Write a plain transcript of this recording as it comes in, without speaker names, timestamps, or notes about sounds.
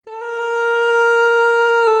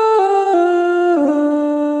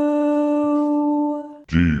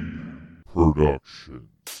Production.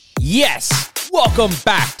 Yes! Welcome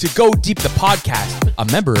back to Go Deep the Podcast, a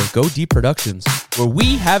member of Go Deep Productions, where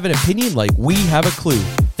we have an opinion like we have a clue.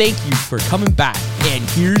 Thank you for coming back, and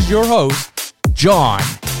here's your host, John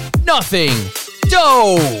Nothing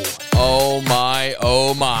Doe. Oh my.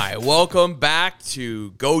 Welcome back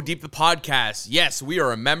to Go Deep the Podcast. Yes, we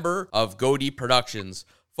are a member of Go Deep Productions.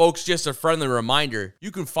 Folks, just a friendly reminder, you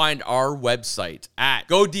can find our website at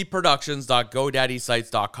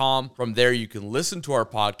godeepproductions.godaddysite.com. From there, you can listen to our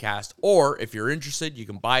podcast, or if you're interested, you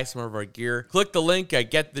can buy some of our gear. Click the link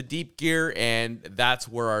at Get the Deep Gear, and that's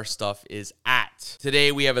where our stuff is at.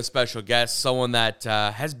 Today, we have a special guest, someone that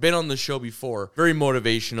has been on the show before. Very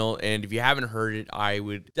motivational, and if you haven't heard it, I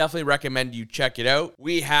would definitely recommend you check it out.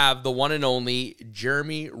 We have the one and only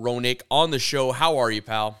Jeremy Roenick on the show. How are you,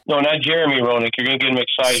 pal? No, not Jeremy Roenick. You're going to get him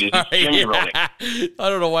excited. It's Jimmy Roenick. I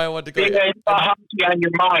don't know why I want to go. You got hockey on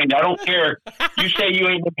your mind. I don't care. You say you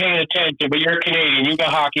ain't been paying attention, but you're Canadian. You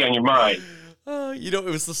got hockey on your mind. It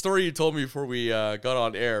was the story you told me before we got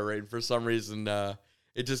on air, right? And for some reason,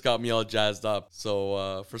 it just got me all jazzed up.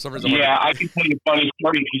 So for some reason, I can tell you a funny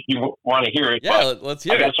story if you want to hear it. Yeah, let's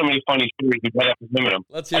hear it. I got so many funny stories. You might have to limit them.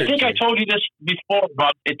 Let's hear it. I think I told you this before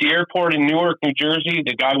about at the airport in Newark, New Jersey.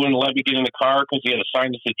 The guy wouldn't let me get in the car because he had a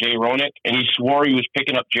sign that said Jay Roenick, and he swore he was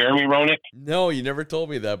picking up Jeremy Roenick. No, you never told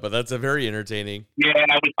me that, but that's a very entertaining. Yeah,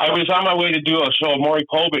 I was on my way to do a Maury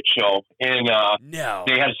Povich show, and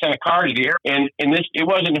they had to send a car to the air. And this, it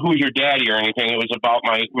wasn't Who's Your Daddy or anything. It was about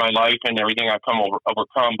my life and everything I've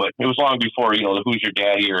overcome, but it was long before, the Who's Your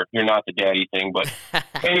Daddy or You're Not the Daddy thing. But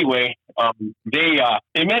anyway, they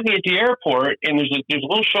met me at the airport, and there's a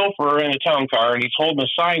little chauffeur in a town car, and he's holding a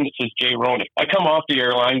sign that says Jay Roenick. I come off the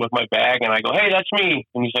airline with my bag, and I go, "Hey, that's me."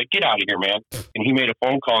 And he's like, "Get out of here, man." And he made a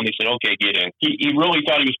phone call, and he said, "Okay, get in." He really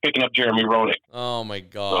thought he was picking up Jeremy Roenick. Oh, my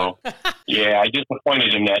God. So, yeah, I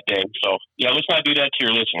disappointed him that day. So, yeah, let's not do that to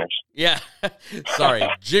your listeners. Yeah. Sorry.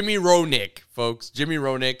 Jimmy Roenick, folks. Jimmy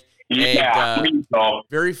Roenick. Yeah,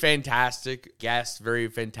 very fantastic guest, very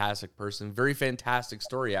fantastic person, very fantastic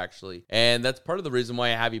story, actually. And that's part of the reason why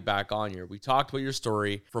I have you back on here. We talked about your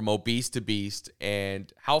story from obese to beast, and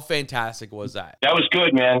how fantastic was that? That was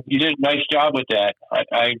good, man. You did a nice job with that.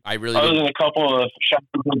 I really other did. Than a couple of shots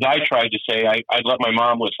I tried to say, I'd let my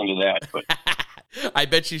mom listen to that. But I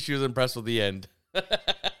bet she was impressed with the end.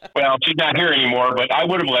 Well, she's not here anymore, but I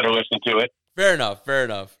would have let her listen to it. Fair enough.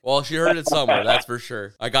 Well, she heard it somewhere, that's for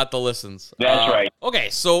sure. I got the listens. That's right. Okay,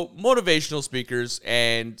 so motivational speakers,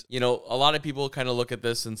 and, a lot of people kind of look at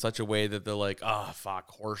this in such a way that they're like, oh,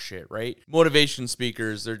 fuck, horseshit, right? Motivation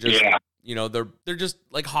speakers, they're just... Yeah. They're just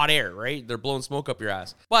like hot air, right? They're blowing smoke up your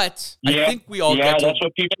ass. But yeah. I think we all get to, that's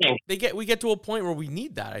what people think. We get to a point where we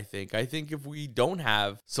need that, I think. I think if we don't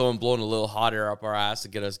have someone blowing a little hot air up our ass to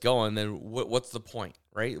get us going, then what's the point,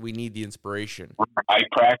 right? We need the inspiration. I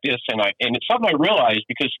practice, and it's something I realized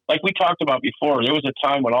because, like we talked about before, there was a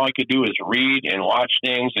time when all I could do is read and watch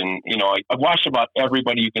things, and, I've watched about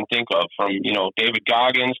everybody you can think of, from, David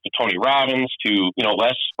Goggins to Tony Robbins to,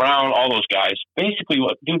 Les Brown, all those guys. Basically,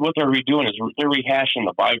 what they're redoing is they're rehashing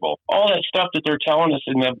the Bible. All that stuff that they're telling us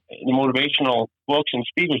in the motivational books and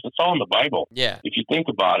speakers, it's all in the Bible. Yeah. If you think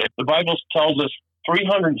about it, the Bible tells us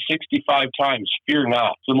 365 times, fear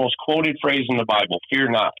not. It's the most quoted phrase in the Bible,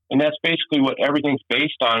 fear not. And that's basically what everything's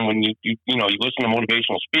based on when you listen to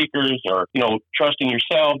motivational speakers or, trust in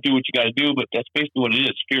yourself, do what you got to do. But that's basically what it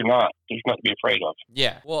is, fear not. There's nothing to be afraid of.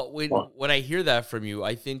 Yeah. Well, when I hear that from you,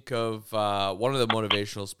 I think of one of the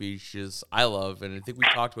motivational speeches I love, and I think we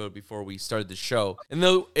talked about it before we started the show. And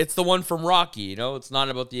though it's the one from Rocky, it's not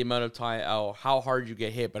about the amount of time, how hard you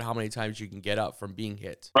get hit, but how many times you can get up from being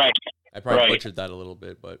hit. Right. I probably butchered that a little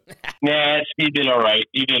bit, but... Nah, you did all right.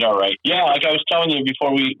 Yeah, like I was telling you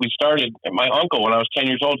before we started, my uncle, when I was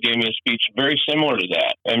 10 years old, gave me a speech very similar to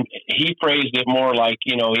that. And he phrased it more like,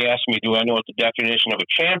 he asked me, do I know what the definition of a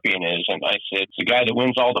champion is? And I said, it's the guy that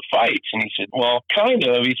wins all the fights. And he said, well, kind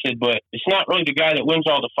of. He said, but it's not really the guy that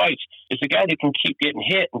wins all the fights. It's the guy that can keep getting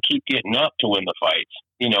hit and keep getting up to win the fights.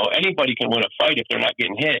 Anybody can win a fight if they're not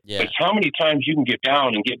getting hit. Yeah. But it's how many times you can get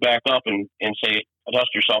down and get back up and say,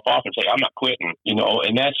 dust yourself off and say, I'm not quitting,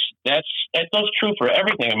 and that's true for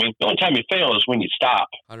everything. I mean, the only time you fail is when you stop.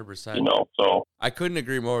 100%. So I couldn't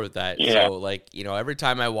agree more with that. Yeah. So, every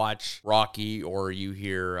time I watch Rocky or you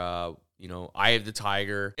hear, Eye of the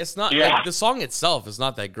Tiger. It's not like the song itself is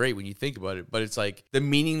not that great when you think about it, but it's like the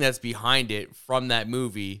meaning that's behind it from that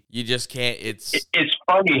movie. You just can't. It's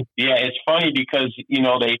funny. Yeah, it's funny because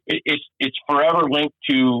it's forever linked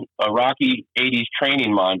to a Rocky '80s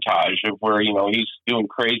training montage of where he's doing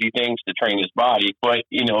crazy things to train his body. But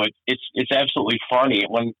it's absolutely funny.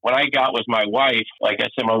 When I got with my wife, like I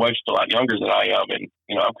said, my wife's a lot younger than I am, and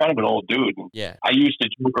I'm kind of an old dude. And I used to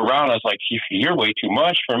joke around. I was like, "You're way too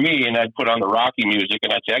much for me," and I'd put on the Rocky music,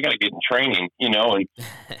 and I'd say, "I got to get in training," and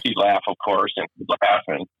she'd laugh, of course, and laugh,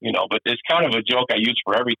 and But it's kind of a joke I use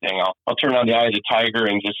for everything. I'll turn on the Eye of the Tiger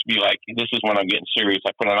and just be like, "This is when I'm getting serious."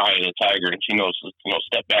 I put on Eye of the Tiger, and she knows,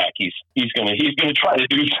 step back. He's gonna try to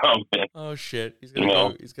do something. Oh shit! He's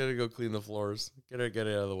gonna go clean the floors. Get it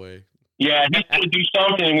out of the way. Yeah, he's going to do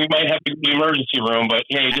something. We might have to go to the emergency room, but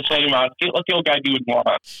hey, just let him out. Let the old guy do what he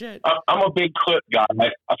wants. Shit. I'm a big clip guy.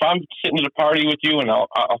 If I'm sitting at a party with you and I'll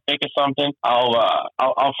think of something,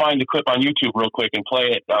 I'll find the clip on YouTube real quick and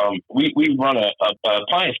play it. We run a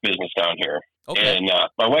appliance business down here, and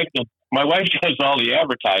my wife does all the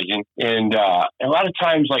advertising, and a lot of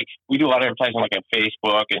times, like, we do a lot of advertising, like, on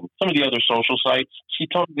Facebook and some of the other social sites. She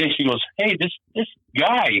told me, she goes, "Hey, this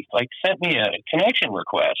guy, like, sent me a connection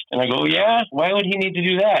request." And I go, "Yeah? Why would he need to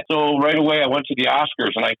do that?" So right away, I went to the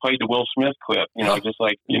Oscars, and I played the Will Smith clip, just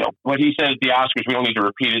like, what he said at the Oscars, we don't need to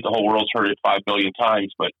repeat it. The whole world's heard it 5 billion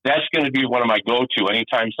times. But that's going to be one of my go-to.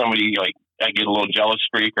 Anytime somebody, like, I get a little jealous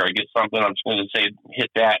streak or I get something, I'm just going to say, hit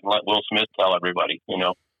that and let Will Smith tell everybody,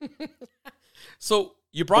 So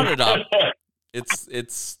you brought it up.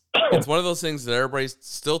 It's one of those things that everybody's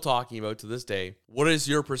still talking about to this day. What is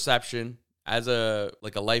your perception as a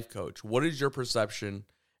life coach? What is your perception,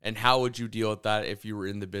 and how would you deal with that if you were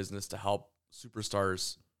in the business to help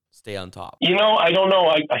superstars stay on top? I don't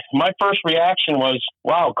know. My first reaction was,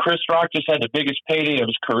 wow, Chris Rock just had the biggest payday of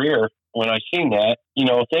his career when I seen that,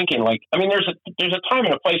 thinking like, I mean, there's a time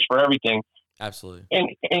and a place for everything. Absolutely.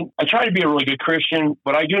 And I try to be a really good Christian,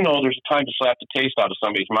 but I do know there's a time to slap the taste out of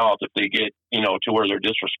somebody's mouth if they get, to where they're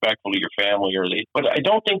disrespectful to your family but I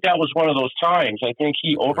don't think that was one of those times. I think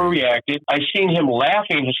he overreacted. I seen him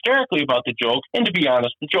laughing hysterically about the joke. And to be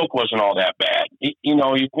honest, the joke wasn't all that bad. He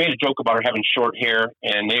made a joke about her having short hair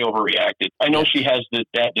and they overreacted. I know she has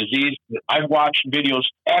that disease. I've watched videos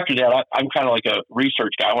after that. I'm kind of like a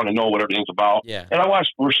research guy. I want to know what everything's about. Yeah. And I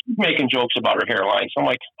watched, we're making jokes about her hairline. So I'm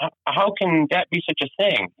like, how can that be such a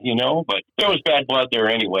thing? But there was bad blood there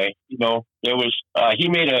anyway. There was, he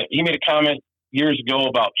made a comment years ago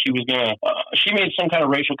about she made some kind of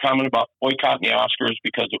racial comment about boycotting the Oscars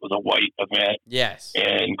because it was a white event. Yes.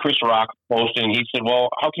 And Chris Rock posted, and he said, "Well,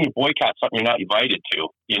 how can you boycott something you're not invited to?"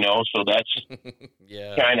 So that's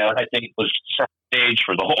kind of, I think, was set the stage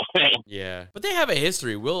for the whole thing. Yeah. But they have a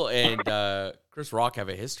history. Will and Chris Rock have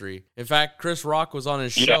a history. In fact, Chris Rock was on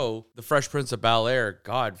his show, The Fresh Prince of Bel-Air.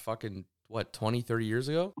 God, fucking 20, 30 years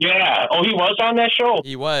ago? Yeah. Oh, he was on that show?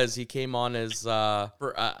 He was. He came on as,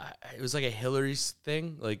 it was like a Hillary's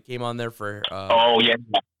thing. Like, came on there for,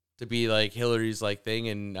 to be like Hillary's like thing,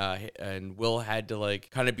 and Will had to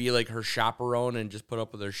like kind of be like her chaperone and just put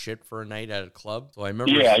up with her shit for a night at a club. So I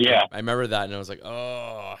remember, I remember that, and I was like,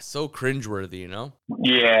 oh, so cringeworthy,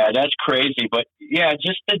 Yeah, that's crazy, but yeah,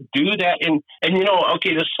 just to do that, and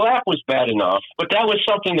okay, the slap was bad enough, but that was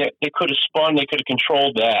something that they could have spun, they could have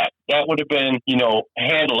controlled that. That would have been,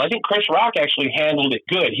 handled. I think Chris Rock actually handled it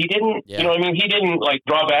good. He didn't, he didn't like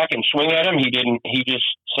draw back and swing at him. He just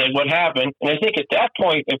said what happened, and I think at that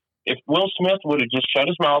point, if Will Smith would have just shut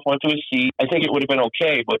his mouth, went to his seat, I think it would have been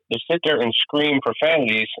okay. But to sit there and scream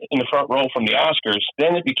profanities in the front row from the Oscars,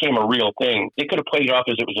 then it became a real thing. They could have played it off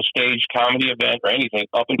as it was a stage comedy event or anything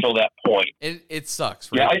up until that point. It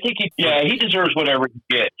sucks, right? Yeah, I think he deserves whatever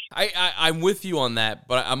he gets. I'm with you on that,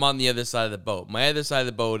 but I'm on the other side of the boat. My other side of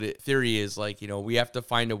the boat theory is like, we have to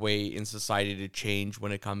find a way in society to change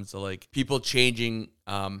when it comes to like people changing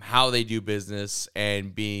how they do business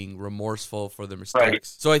and being remorseful for their mistakes. Right.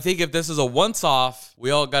 So I think if this is a once-off,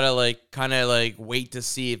 we all gotta like kind of like wait to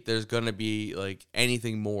see if there's gonna be like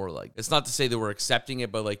anything more. Like, it's not to say that we're accepting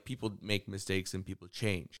it, but like people make mistakes and people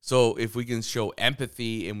change. So if we can show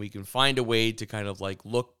empathy and we can find a way to kind of like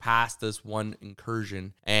look past this one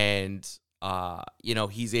incursion and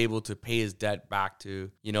he's able to pay his debt back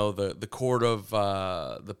to, the court of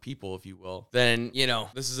the people, if you will, then,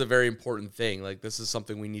 this is a very important thing. Like, this is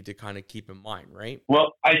something we need to kind of keep in mind, right?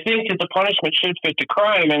 Well, I think that the punishment should fit the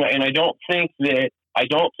crime, and I don't think that I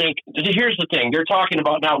don't think. Here's the thing: they're talking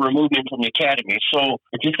about now removing him from the academy. So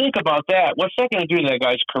if you think about that, what's that going to do to that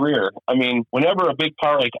guy's career? I mean, whenever a big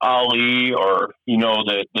part like Ali or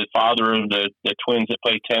the father of the twins that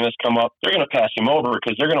play tennis come up, they're going to pass him over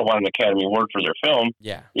because they're going to want an Academy Award for their film.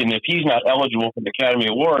 Yeah. And if he's not eligible for the Academy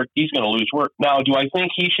Award, he's going to lose work. Now, do I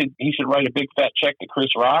think he should write a big fat check to Chris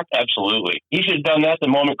Rock? Absolutely. He should have done that the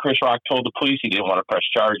moment Chris Rock told the police he didn't want to press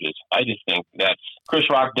charges. I just think that's Chris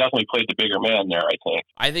Rock definitely played the bigger man there.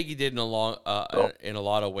 I think he did in a lot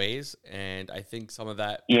of ways, and I think some of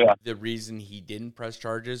that. Yeah. The reason he didn't press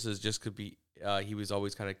charges is just could be he was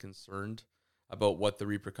always kind of concerned about what the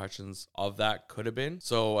repercussions of that could have been.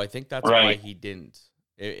 So I think that's why he didn't.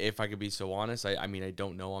 If I could be so honest, I mean, I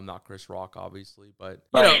don't know. I'm not Chris Rock, obviously, but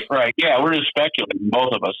right. Yeah, we're just speculating,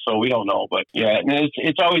 both of us, so we don't know. But yeah, and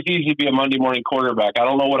it's always easy to be a Monday morning quarterback. I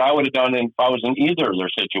don't know what I would have done if I was in either of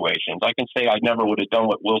their situations. I can say I never would have done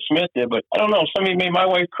what Will Smith did, but I don't know. Somebody made my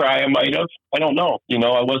wife cry. I might have. I don't know.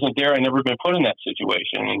 I wasn't there. I never been put in that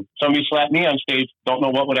situation. And somebody slapped me on stage. Don't know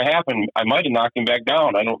what would have happened. I might have knocked him back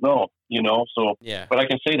down. I don't know. So yeah. But I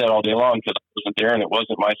can say that all day long because I wasn't there and it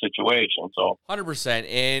wasn't my situation. So 100%,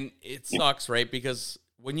 and it sucks, right? Because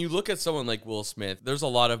when you look at someone like Will Smith, there's a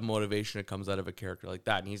lot of motivation that comes out of a character like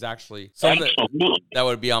that, and he's actually someone that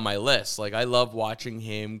would be on my list. Like, I love watching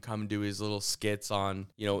him come do his little skits on,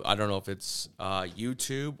 I don't know if it's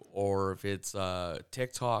YouTube or if it's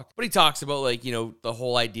TikTok, but he talks about the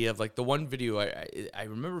whole idea of the one video I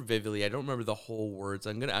remember vividly. I don't remember the whole words.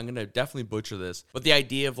 I'm gonna definitely butcher this, but the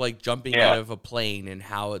idea of jumping out of a plane and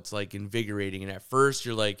how it's invigorating. And at first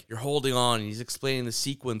you're holding on, and he's explaining the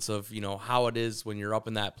sequence of how it is when you're up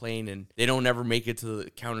in that plane and they don't ever make it to the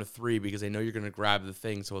count of 3 because they know you're going to grab the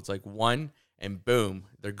thing. So it's 1 and boom,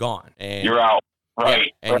 they're gone. And you're out.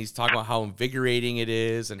 Right. Yeah, and he's talking about how invigorating it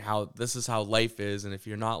is and how this is how life is. And if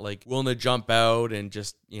you're not willing to jump out and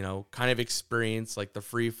just, kind of experience the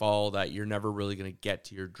free fall, that you're never really going to get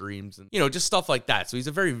to your dreams and, just stuff like that. So he's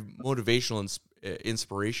a very motivational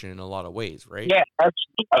inspiration in a lot of ways, right? Yeah,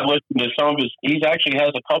 absolutely. I've listened to some of his. He actually has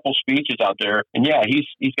a couple speeches out there, and yeah,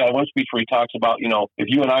 he's got one speech where he talks about if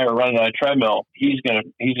you and I are running on a treadmill, he's gonna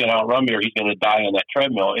outrun me or he's gonna die on that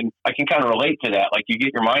treadmill, and I can kind of relate to that. You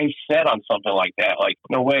get your mind set on something like that.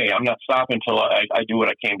 No way, I'm not stopping until I do what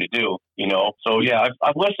I came to do. So yeah,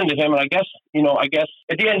 I've listened to him, and I guess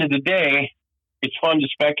at the end of the day, it's fun to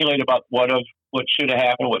speculate about what should have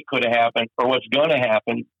happened, what could have happened, or what's gonna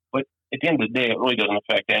happen. At the end of the day, it really doesn't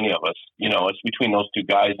affect any of us. It's between those two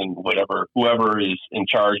guys and whoever is in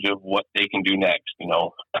charge of what they can do next,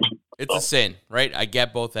 It's a sin, right? I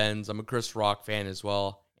get both ends. I'm a Chris Rock fan as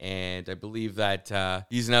well. And I believe that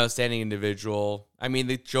he's an outstanding individual. I mean,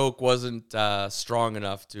 the joke wasn't strong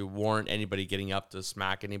enough to warrant anybody getting up to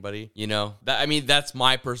smack anybody. That's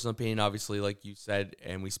my personal opinion. Obviously, like you said,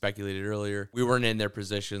 and we speculated earlier, we weren't in their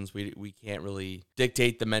positions. We can't really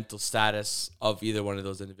dictate the mental status of either one of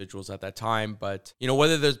those individuals at that time. But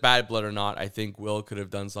whether there's bad blood or not, I think Will could have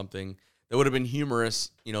done something that would have been humorous,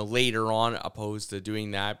 later on, opposed to doing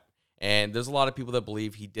that. And there's a lot of people that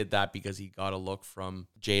believe he did that because he got a look from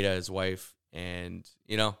Jada, his wife. And,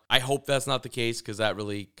 I hope that's not the case, because that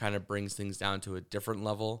really kind of brings things down to a different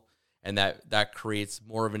level. And that creates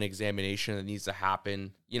more of an examination that needs to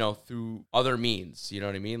happen, through other means. You know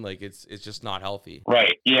what I mean? It's just not healthy.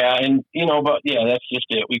 Right. Yeah. And, but yeah, that's just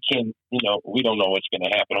it. We can't, we don't know what's going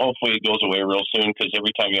to happen. Hopefully it goes away real soon, because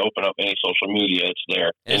every time you open up any social media, it's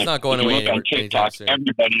there. And it's not going away on TikTok.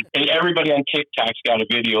 Everybody on TikTok's got a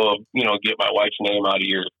video of, get my wife's name out of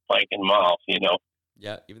your blanking mouth,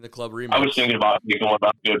 Yeah. Even the club remix. I was thinking about it going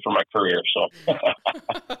about good for my career. So.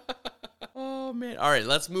 Oh, man. All right,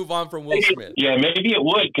 let's move on from Will Smith. Yeah, maybe it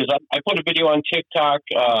would, because I put a video on TikTok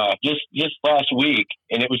just last week,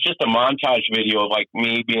 and it was just a montage video of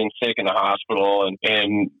me being sick in the hospital, and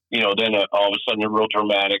then all of a sudden a real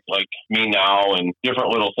dramatic me now and different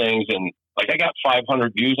little things, and I got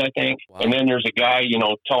 500 views, I think. Wow. And then there's a guy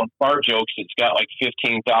telling fart jokes that's got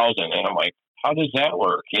 15,000, and I'm like, how does that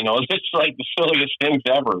work? It's just the silliest things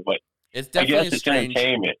ever, but. It's definitely it's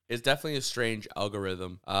entertainment. It's definitely a strange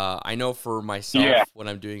algorithm. I know for myself, when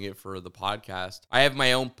I'm doing it for the podcast, I have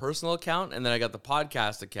my own personal account, and then I got the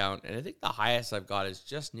podcast account, and I think the highest I've got is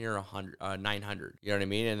just near 900. You know what I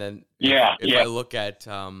mean? And then if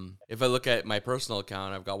I look at my personal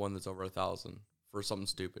account, I've got one that's over 1,000 for something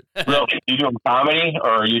stupid. Really? You doing comedy or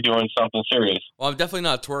are you doing something serious? Well, I'm definitely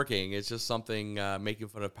not twerking. It's just something making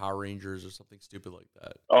fun of Power Rangers or something stupid like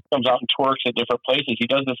that. Oh, comes out and twerks at different places. He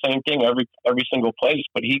does the same thing every single place,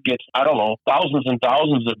 but he gets, I don't know, thousands and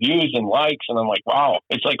thousands of views and likes, and I'm like, wow,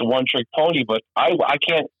 it's like a one-trick pony. But I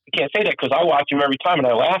can't say that because I watch him every time and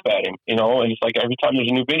I laugh at him, and it's like every time there's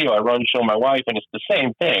a new video, I run and show my wife, and it's the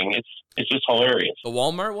same thing. It's just hilarious. The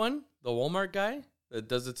Walmart one, the Walmart guy that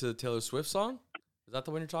does it to the Taylor Swift song. Is that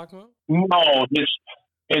the one you're talking about? No,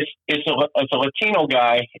 it's a Latino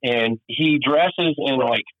guy, and he dresses in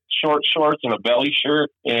like short shorts and a belly shirt,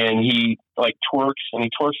 and he like twerks, and he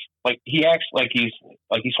twerks like he acts like he's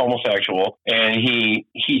homosexual, and he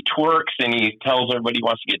twerks, and he tells everybody he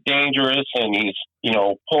wants to get dangerous, and he's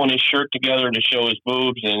pulling his shirt together to show his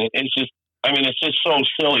boobs, and it's just. I mean, it's just so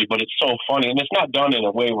silly, but it's so funny. And it's not done in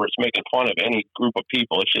a way where it's making fun of any group of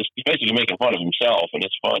people. It's just he's basically making fun of himself, and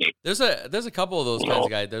it's funny. There's a couple of those kinds of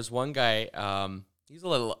guys. There's one guy, he's a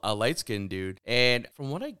light-skinned dude. And from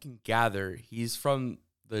what I can gather, he's from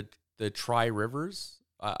the Tri-Rivers.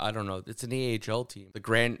 I don't know. It's an AHL team. The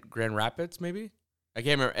Grand Rapids, maybe? I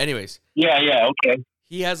can't remember. Anyways. Yeah, okay.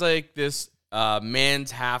 He has like this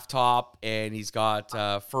man's half top, and he's got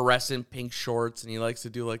fluorescent pink shorts, and he likes to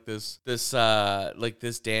do like this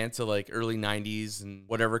dance of like early 90s and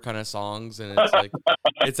whatever kind of songs, and it's like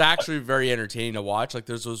it's actually very entertaining to watch. Like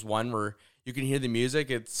there's this one where you can hear the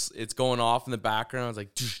music, it's going off in the background. It's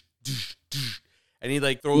like doosh, doosh, doosh. And he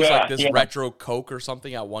like throws like this retro Coke or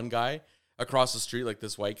something at one guy across the street, like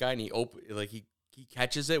this white guy, and he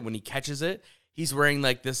catches it. When he catches it, he's wearing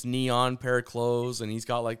like this neon pair of clothes, and he's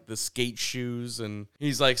got like the skate shoes, and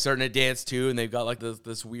he's like starting to dance too. And they've got like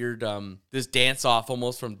this weird this dance off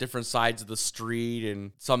almost from different sides of the street,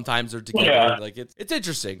 and sometimes they're together. Yeah. Like it's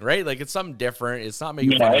interesting, right? Like it's something different. It's not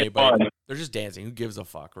making fun of anybody. They're just dancing. Who gives a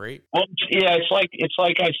fuck, right? Well, yeah, it's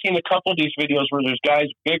like I've seen a couple of these videos where there's guys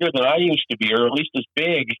bigger than I used to be, or at least as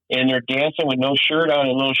big, and they're dancing with no shirt on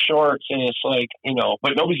and little shorts, and it's like,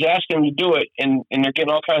 but nobody's asking them to do it, and they're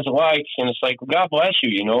getting all kinds of likes, and it's like, God bless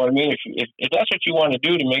you, you know what I mean? If that's what you want to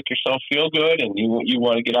do to make yourself feel good, and you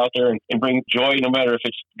want to get out there and bring joy, no matter if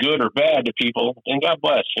it's good or bad to people, then God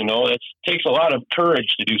bless, it takes a lot of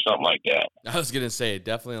courage to do something like that. I was going to say,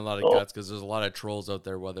 definitely a lot of guts, because there's a lot of trolls out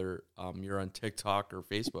there, whether you're on TikTok or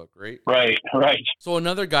Facebook, right? Right. So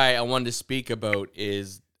another guy I wanted to speak about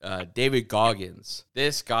is David Goggins.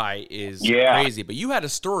 This guy is crazy, but you had a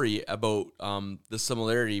story about the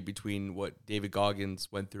similarity between what David Goggins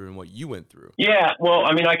went through and what you went through. Yeah, well,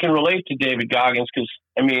 I mean, I can relate to David Goggins because,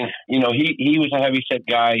 I mean, he was a heavyset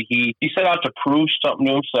guy. He set out to prove something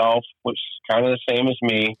to himself, which is kind of the same as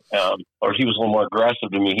me, or he was a little more aggressive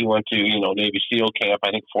than me. He went to, Navy SEAL camp, I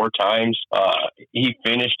think 4 times. He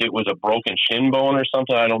finished it with a broken shin bone or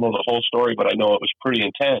something. I don't know the whole story, but I know it was pretty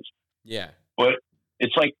intense. Yeah. But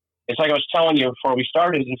it's like I was telling you before we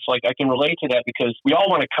started, it's like I can relate to that because we all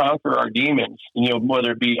want to conquer our demons,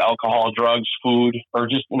 whether it be alcohol, drugs, food, or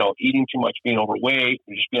just, eating too much, being overweight,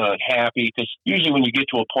 or just being unhappy. Because usually when you get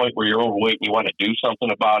to a point where you're overweight and you want to do something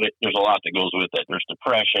about it, there's a lot that goes with it. There's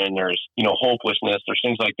depression, there's, hopelessness, there's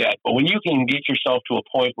things like that. But when you can get yourself to a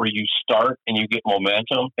point where you start and you get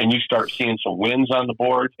momentum and you start seeing some wins on the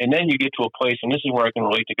board, and then you get to a place, and this is where I can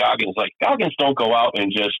relate to Goggins, like Goggins don't go out and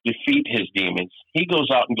just defeat his demons. He goes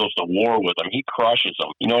out and goes to war with them. He crushes them.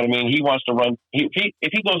 You know what I mean? He wants to run. If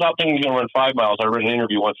he goes out thinking he's going to run 5 miles, I read an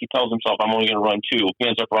interview once, he tells himself, I'm only going to run 2. He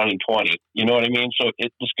ends up running 20. You know what I mean? So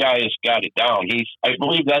this guy has got it down. I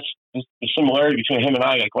believe that's the similarity between him and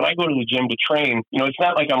I. Like when I go to the gym to train, it's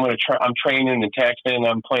not like I'm training and texting,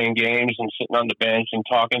 I'm playing games and sitting on the bench and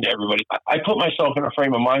talking to everybody. I put myself in a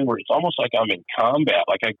frame of mind where it's almost like I'm in combat.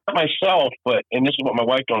 Like I got myself, and this is what my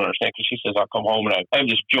wife don't understand, because she says I'll come home and I have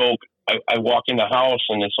this joke. I walk in the house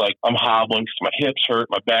and it's like I'm hobbling because my hips hurt,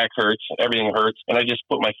 my back hurts, everything hurts, and I just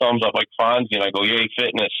put my thumbs up like Fonzie and I go, "Yay,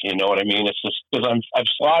 fitness!" You know what I mean? It's just because I've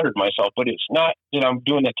slaughtered myself, but it's not that I'm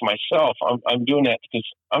doing that to myself. I'm doing that because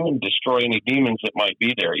I'm going to destroy any demons that might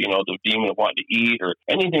be there. The demon of wanting to eat or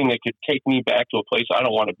anything that could take me back to a place I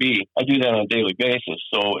don't want to be. I do that on a daily basis,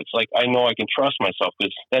 so it's like I know I can trust myself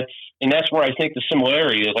because that's where I think the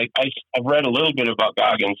similarity is. Like I've read a little bit about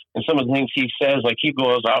Goggins and some of the things he says. Like he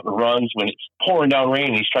goes out and runs when it's pouring down rain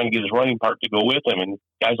and he's trying to get his running part to go with him, and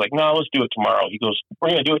guy's like, no, let's do it tomorrow. He goes, we're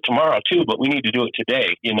going to do it tomorrow too, but we need to do it today,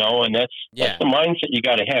 and that's the mindset you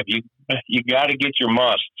got to have. You got to get your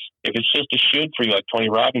musts. If it's just a should for you, like Tony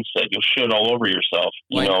Robbins said, you'll should all over yourself.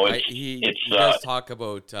 He does talk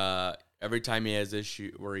about every time he has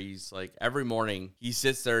issue where he's like, every morning he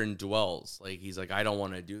sits there and dwells. Like, he's like, I don't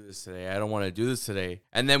want to do this today. I don't want to do this today.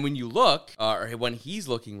 And then when you look, or when he's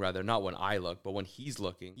looking, rather, not when I look, but when he's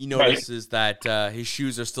looking, he notices that his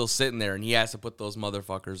shoes are still sitting there and he has to put those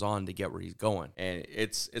motherfuckers on to get where he's going. And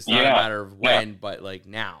it's not a matter of when, but like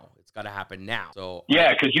now. Got to happen now. So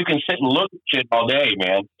yeah, because you can sit and look at shit all day,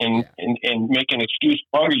 man, and make an excuse.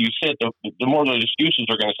 The longer you sit, the more those excuses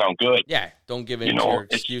are going to sound good. Yeah, don't give in to your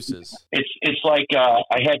excuses. It's like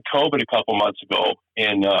I had COVID a couple months ago,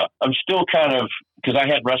 and I'm still kind of, because I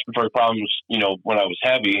had respiratory problems, when I was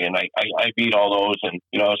heavy, and I beat all those, and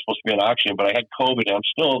I was supposed to be on oxygen, but I had COVID, and I'm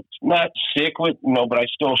still not sick with, but I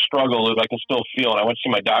still struggle. I can still feel it. I went to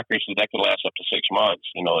see my doctor. He said that could last up to 6 months.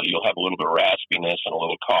 You'll have a little bit of raspiness and a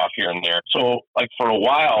little cough here and there. So, like, for a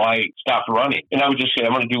while, I stopped running, and I would just say,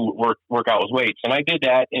 I'm going to do workout with weights, and I did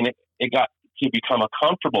that, and it got to become a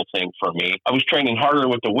comfortable thing for me. I was training harder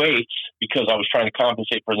with the weights because I was trying to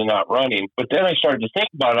compensate for the not running. But then I started to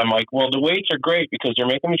think about it. I'm like, well, the weights are great because they're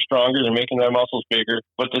making me stronger. They're making my muscles bigger.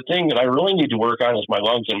 But the thing that I really need to work on is my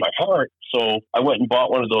lungs and my heart. So I went and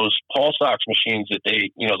bought one of those pulse ox machines that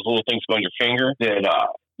the little things go on your finger that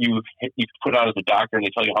you put on as a doctor, and they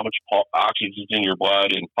tell you how much oxygen is in your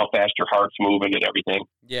blood and how fast your heart's moving and everything.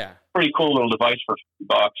 Yeah. Pretty cool little device for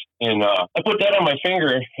 $50. And I put that on my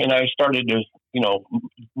finger, and I started to,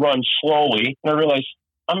 run slowly. And I realized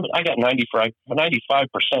I got 95%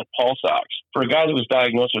 pulse ox. For a guy that was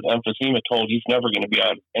diagnosed with emphysema, told he's never going to be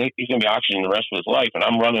on, he's going to be oxygen the rest of his life, and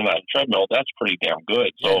I'm running on a treadmill, that's pretty damn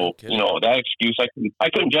good. So, that excuse, I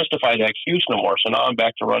couldn't justify that excuse no more. So now I'm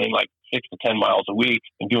back to running like 6 to 10 miles a week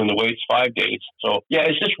and doing the weights 5 days. So yeah,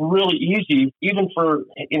 it's just really easy, even for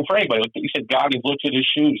anybody. Like you said, Goggins looks at his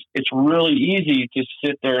shoes. It's really easy to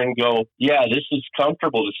sit there and go, yeah, this is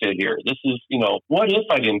comfortable to sit here. This is, what if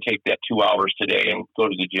I didn't take that 2 hours today and go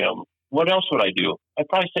to the gym? What else would I do? I'd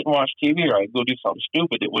probably sit and watch TV, or I'd go do something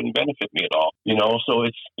stupid that wouldn't benefit me at all. So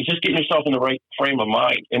it's just getting yourself in the right frame of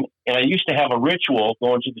mind. And I used to have a ritual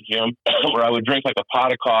going to the gym where I would drink like a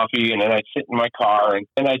pot of coffee, and then I'd sit in my car, and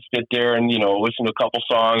then I'd sit there and, listen to a couple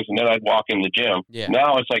songs, and then I'd walk in the gym. Yeah.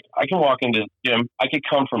 Now it's like I can walk into the gym. I could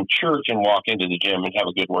come from church and walk into the gym and have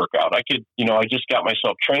a good workout. I could, I just got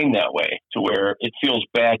myself trained that way to where it feels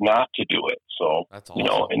bad not to do it. So, that's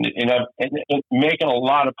awesome. and I'm making a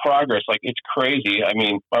lot of progress. Like, it's crazy. I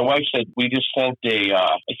mean, my wife said we just sent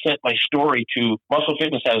I sent my story to Muscle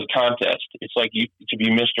Fitness has a contest. It's like to be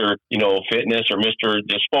Mr. Fitness or Mr.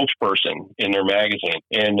 the spokesperson in their magazine.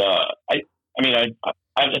 And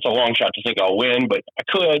it's a long shot to think I'll win, but I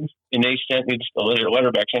could. And they sent me just a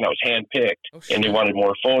letter back saying I was handpicked, and they wanted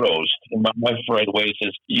more photos. And my wife right away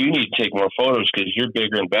says, you need to take more photos because you're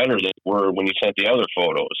bigger and better than you were when you sent the other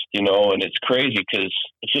photos, and it's crazy because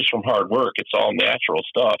it's just from hard work. It's all natural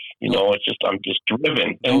stuff, it's just, I'm just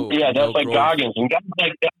driven. And that's like Goggins and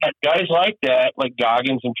guys like that, like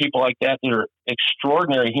Goggins and people like that are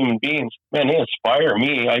extraordinary human beings. Man, they inspire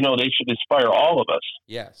me. I know they should inspire all of us.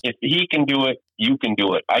 Yes. If he can do it, you can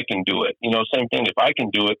do it. I can do it. Same thing. If I can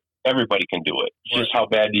do it, everybody can do it. It's just how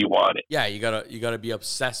bad do you want it? Yeah, you gotta be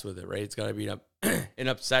obsessed with it, right? It's gotta be an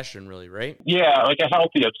obsession, really, right? Yeah, like a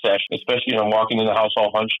healthy obsession. Especially, walking in the house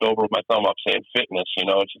all hunched over with my thumb up, saying fitness.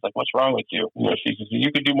 It's just like, what's wrong with you? She says,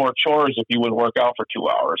 you could do more chores if you would work out for 2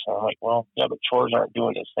 hours. And I'm like, well, yeah, but chores aren't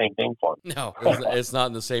doing the same thing for me. No, it's not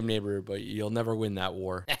in the same neighborhood, but you'll never win that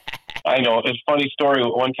war. I know. It's a funny story.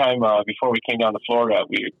 One time before we came down to Florida,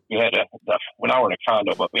 we had now we're in a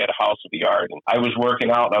condo, but we had a house with a yard. And I was working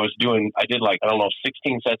out, and I did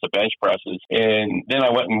 16 sets of bench presses. And then I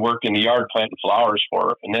went and worked in the yard planting flowers for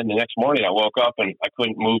her. And then the next morning I woke up and I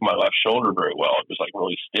couldn't move my left shoulder very well. It was like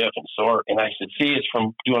really stiff and sore. And I said, see, it's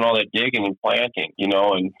from doing all that digging and planting,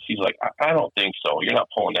 and she's like, I don't think so. You're not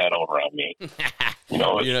pulling that over on me. You're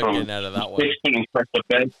not getting out of that one. 16 sets of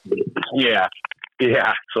bench. Yeah.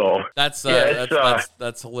 Yeah, so that's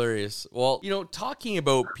hilarious. Well, talking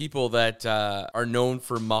about people that are known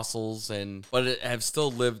for muscles but have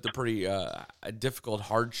still lived a pretty a difficult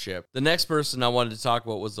hardship. The next person I wanted to talk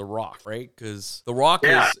about was The Rock, right? Because The Rock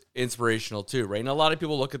is inspirational too, right? And a lot of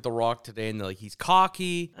people look at The Rock today and they're like, he's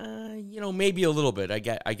cocky. Maybe a little bit. I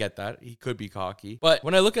get that he could be cocky, but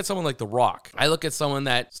when I look at someone like The Rock, I look at someone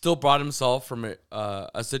that still brought himself from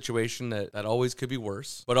a situation that always could be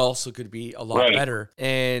worse, but also could be a lot better.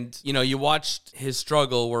 And, you watched his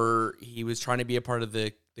struggle where he was trying to be a part of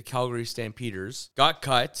the Calgary Stampeders, got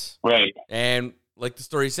cut. Right. And like the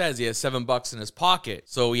story says, he has $7 in his pocket.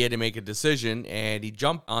 So he had to make a decision, and he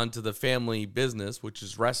jumped onto the family business, which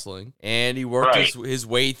is wrestling, and he worked his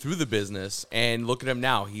way through the business. And look at him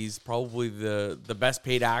now. He's probably the best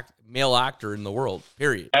paid male actor in the world,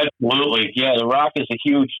 period. Absolutely. Yeah, The Rock is a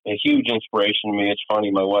huge inspiration to me. It's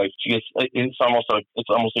funny, my wife, it's almost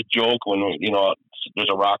a joke when,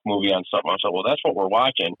 there's a Rock movie on something. I said, well, that's what we're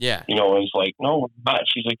watching. Yeah. And it's like, no, we're not.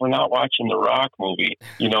 She's like, we're not watching the Rock movie.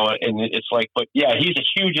 And it's like, but yeah, he's a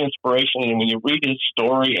huge inspiration. And when you read his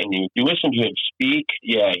story and you listen to him speak,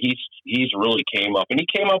 yeah, he's really came up, and he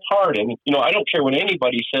came up hard. And, I don't care what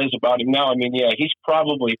anybody says about him now. I mean, yeah, he's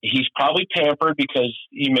probably pampered because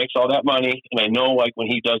he makes all that money. And I know, like, when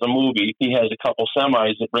he does a movie, he has a couple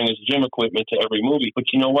semis that bring his gym equipment to every movie. But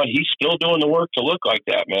you know what? He's still doing the work to look like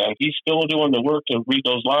that, man. He's still doing the work to read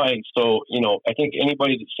those lines. So, I think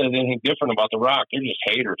anybody that says anything different about The Rock, they're just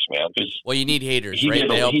haters, man. Well, you need haters, right?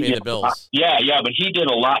 They help pay the bills. Yeah, but he did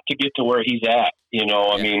a lot to get to where he's at.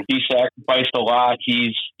 I mean, he sacrificed a lot.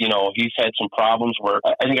 He's had some problems where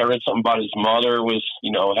I think I read something about his mother was,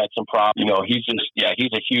 had some problems.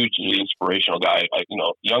 He's a hugely inspirational guy.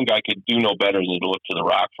 Young guy could do no better than to look to The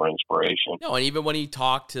Rock for inspiration. No, and even when he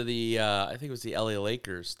talked to the, I think it was the LA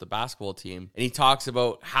Lakers, the basketball team, and he talks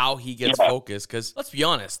about how he gets focused, because let's be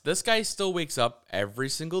honest, this guy still wakes up every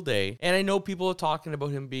single day, and I know people are talking about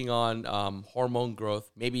him being on hormone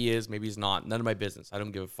growth. Maybe he is, maybe he's not. None of my business. I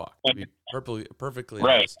don't give a fuck. To be perfectly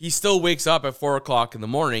honest. He still wakes up at 4:00 in the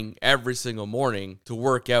morning every single morning to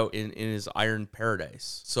work out in his iron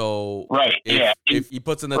paradise. So if he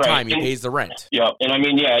puts in the time, he pays the rent. Yeah, and I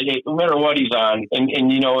mean, no matter what he's on, and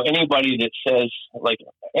anybody that says, like,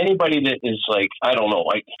 anybody that is like, I don't know,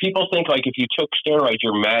 like, people think like if you took steroids,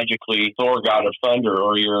 you're magically Thor, God of Thunder,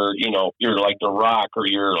 or you're like The Rock, or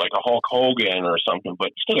you're like a Hulk Hogan or something, but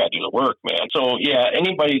you still got to do the work, man. So yeah,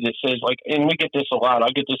 anybody that says, like, and we get this a lot. I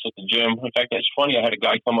get this at the gym. In fact, it's funny. I had a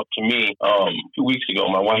guy come up to me 2 weeks ago.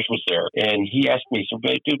 My wife was there, and he asked me, "So,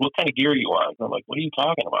 dude, what kind of gear are you on?" And I'm like, "What are you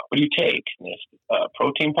talking about? What do you take?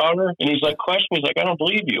 Protein powder?" And he's like, "He's like, I don't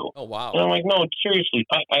believe you." Oh wow. And I'm like, "No, seriously,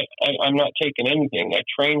 I'm not taking anything. I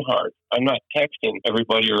train hard. I'm not texting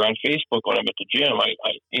everybody or on Facebook when I'm at the gym.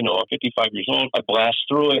 I'm 55 years old. I blast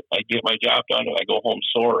through it. I get my job done, and I go home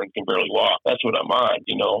sore and can barely walk. That's what I'm on.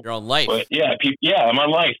 You're on life. But I'm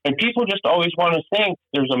on life. And people just always want to think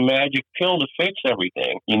there's a magic pill to fix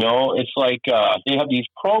everything. It's like they have these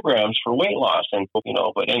programs for weight loss, and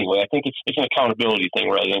But anyway, I think it's an accountability thing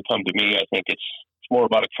rather than come to me. I think it's more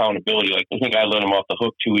about accountability. Like, I think I let them off the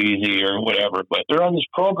hook too easy or whatever, but they're on this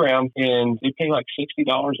program and they pay like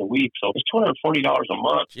 $60 a week. So it's $240 a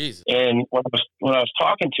month. Jesus. And when I was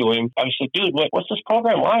talking to him, I said, "Dude, what's this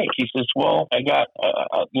program like?" He says, "Well, I got,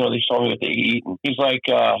 they show me what they eat." And he's like,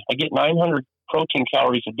 "I get 900 protein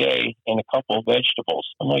calories a day and a couple of vegetables."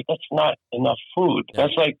 I'm like, that's not enough food. Yeah.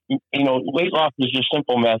 That's like, weight loss is just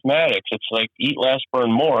simple mathematics. It's like eat less,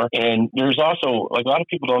 burn more. And there's also, like, a lot of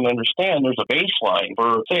people don't understand, there's a baseline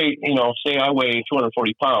for, say I weigh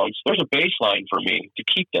 240 pounds. There's a baseline for me to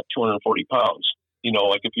keep that 240 pounds.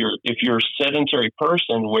 Like if you're a sedentary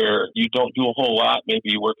person where you don't do a whole lot, maybe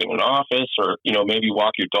you work in an office or, maybe you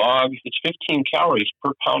walk your dog, it's 15 calories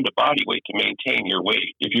per pound of body weight to maintain your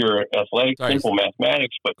weight. If you're athletic, simple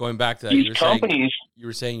mathematics, but going back to that, you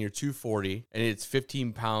were saying you're 240 and it's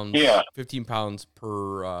 15 pounds. Yeah. 15 pounds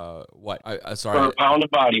per, what? Per pound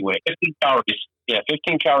of body weight. 15 calories. Yeah,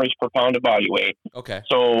 15 calories per pound of body weight. Okay.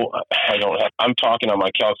 So I'm talking on my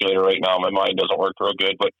calculator right now. My mind doesn't work real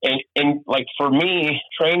good. But, and like for me,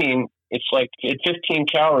 training, it's like at 15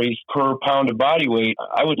 calories per pound of body weight,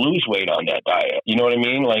 I would lose weight on that diet. You know what I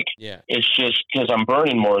mean? Like, It's just because I'm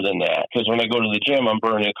burning more than that. Because when I go to the gym, I'm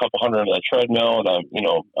burning a couple hundred on that treadmill, and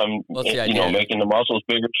I'm making the muscles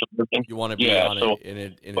bigger. So you want to be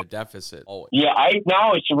in a deficit always. Yeah,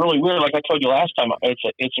 now it's really weird. Like I told you last time,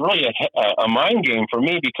 it's really a mind game for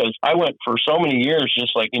me because I went for so many years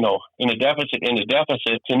just like, in a deficit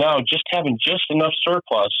to now just having just enough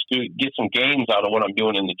surplus to get some gains out of what I'm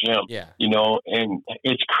doing in the gym. Yeah. And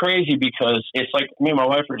it's crazy because it's like me and my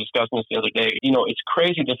wife were discussing this the other day. It's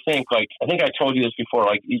crazy to think, like, I think I told you this before,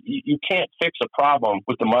 like you can't fix a problem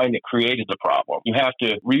with the mind that created the problem. You have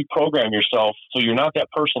to reprogram yourself so you're not that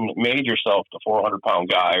person that made yourself the 400-pound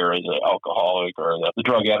guy or the alcoholic or the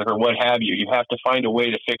drug addict or what have you. You have to find a way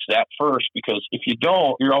to fix that first, because if you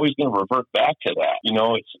don't, you're always going to revert back to that.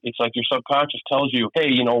 It's like your subconscious tells you, hey,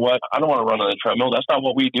 you know what? I don't want to run on the treadmill. That's not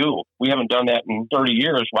what we do. We haven't done that in 30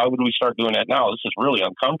 years. Why would we we start doing that now? This is really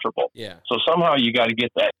uncomfortable. Yeah. So somehow you got to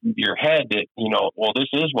get that into your head that, well, this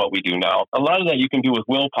is what we do now. A lot of that you can do with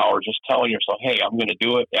willpower, just telling yourself, hey, I'm going to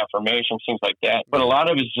do it, affirmations, things like that. But a lot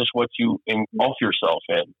of it is just what you engulf yourself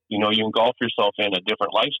in. You engulf yourself in a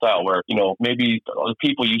different lifestyle where, maybe the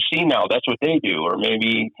people you see now, that's what they do. Or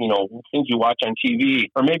maybe, things you watch on TV.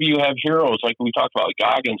 Or maybe you have heroes like we talked about, like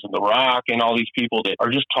Goggins and The Rock and all these people that are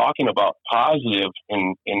just talking about positive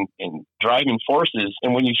and driving forces.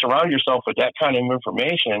 And when you surround yourself with that kind of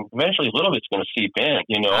information, eventually a little bit's going to seep in,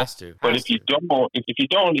 But if you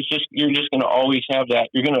don't, it's just, you're just going to always have that.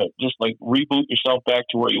 You're going to just like reboot yourself back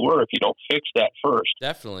to where you were if you don't fix that first.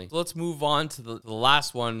 Definitely. So let's move on to the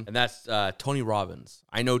last one, and that's Tony Robbins.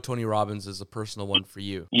 I know Tony Robbins is a personal one for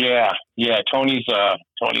you. Yeah. Tony's.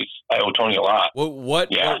 I owe Tony a lot.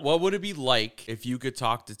 What would it be like if you could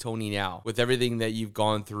talk to Tony now with everything that you've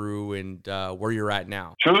gone through and where you're at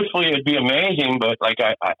now? Truthfully, it'd be amazing, but like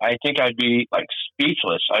I think I'd be like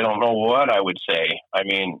speechless. I don't know what I would say. I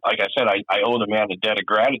mean, like I said, I owe the man a debt of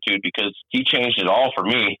gratitude because he changed it all for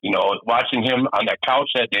me. Watching him on that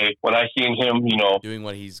couch that day, when I seen him, doing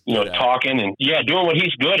what he's good at. Talking and doing what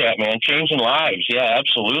he's good at, man, changing lives. Yeah,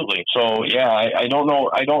 absolutely. So I don't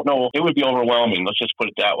know. It would be overwhelming. Let's just put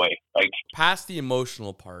it that way. Like past the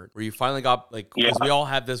emotional part where you finally got because we all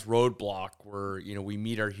have this roadblock where, we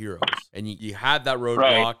meet our heroes and you have that roadblock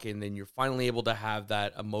right. And then you're finally able to have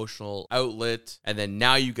that emotional outlet. And then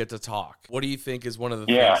now you get to talk. What do you think is one of the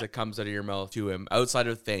things that comes out of your mouth to him outside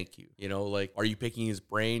of thank you? Are you picking his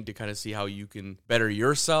brain to kind of see how you can better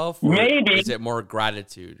yourself? Or maybe. Is it more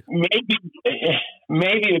gratitude?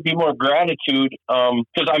 Maybe it'd be more gratitude.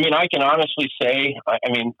 Because I can honestly say,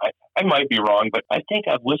 I might be wrong, but I think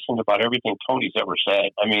I've listened to about everything Tony's ever said.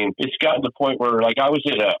 It's gotten to the point where, like, it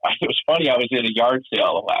was funny, I was at a yard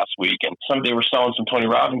sale last week, and they were selling some Tony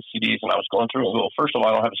Robbins CDs, and I was going through and well, first of all,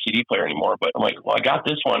 I don't have a CD player anymore, but I'm like, well, I got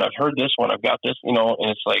this one, I've heard this one, I've got this, and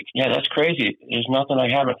it's like, yeah, that's crazy. There's nothing I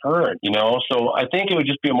haven't heard, So I think it would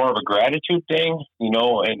just be more of a gratitude thing,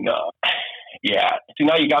 and, yeah. See,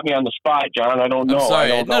 now you got me on the spot, John. I don't know. I'm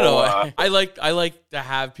sorry. I don't know. I like to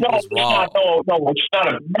have people's raw. No, it's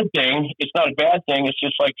not a bad thing. It's not a bad thing. It's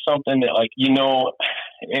just like something that,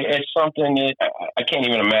 it's something that I can't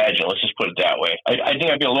even imagine. Let's just put it that way. I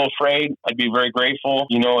think I'd be a little afraid. I'd be very grateful.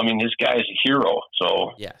 This guy is a hero.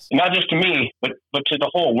 So yes, not just to me, but to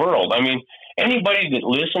the whole world. Anybody that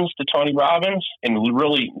listens to Tony Robbins and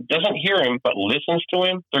really doesn't hear him but listens to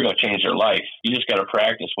him, they're going to change their life. You just got to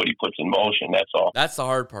practice what he puts in motion. That's all. That's the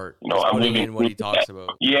hard part. I'm putting in what he talks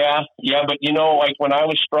about. Yeah, but like when I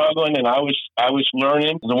was struggling and I was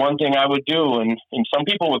learning, the one thing I would do, and some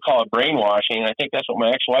people would call it brainwashing, and I think that's what my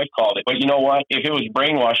ex-wife called it. But you know what? If it was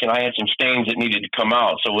brainwashing, I had some stains that needed to come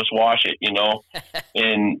out, so let's wash it.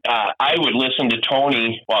 And I would listen to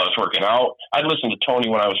Tony while I was working out. I'd listen to Tony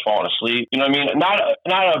when I was falling asleep.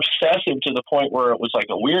 Not obsessive to the point where it was like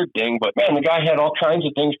a weird thing, but man, the guy had all kinds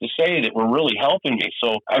of things to say that were really helping me.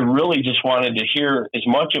 So I really just wanted to hear as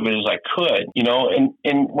much of it as I could,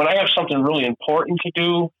 and when I have something really important to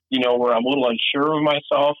do, where I'm a little unsure of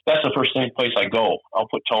myself, that's the first place I go. I'll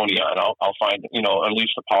put Tony on. I'll find,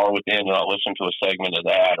 Unleash the Power Within, and I'll listen to a segment of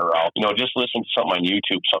that, or I'll, just listen to something on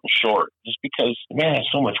YouTube, something short, just because, man, has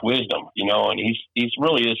so much wisdom, and he's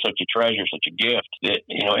really is such a treasure, such a gift that,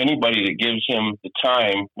 anybody that gives him the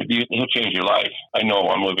time, he'll change your life. I know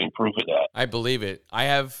I'm living proof of that. I believe it. I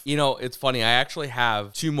have, it's funny. I actually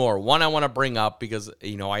have two more. One I want to bring up because,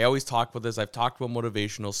 I always talk about this. I've talked about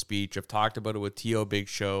motivational speech. I've talked about it with T.O. Big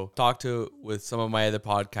Show. Talked to with some of my other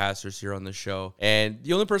podcasters here on the show, and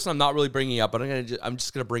the only person I'm not really bringing up, but I'm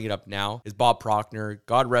just gonna bring it up now, is Bob Proctor.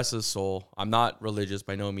 God rest his soul. I'm not religious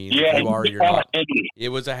by no means. Yeah, you are. You're not. It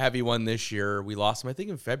was a heavy one this year. We lost him, I think,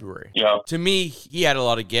 in February. Yeah. To me, he had a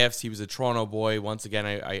lot of gifts. He was a Toronto boy. Once again,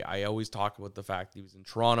 I always talk about the fact he was in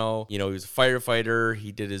Toronto. He was a firefighter.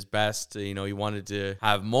 He did his best. He wanted to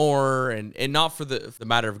have more, and not for the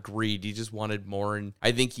matter of greed. He just wanted more, and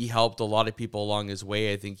I think he helped a lot of people along his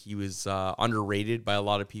way. I think he was underrated by a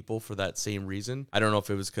lot of people for that same reason. I don't know if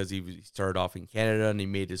it was because he started off in Canada and he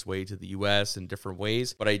made his way to the U.S. in different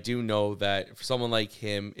ways, but I do know that for someone like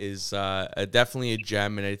him is definitely a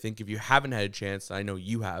gem, and I think if you haven't had a chance, I know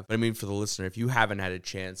you have, but for the listener, if you haven't had a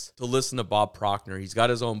chance to listen to Bob Proctor, he's got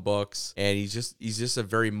his own books, and he's just a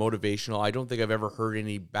very motivational. I don't think I've ever heard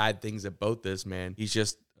any bad things about this man. He's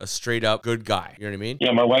just a straight up good guy. You know what I mean?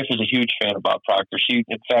 Yeah, my wife is a huge fan of Bob Proctor. In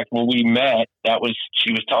fact, when we met,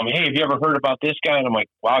 she was telling me, hey, have you ever heard about this guy? And I'm like,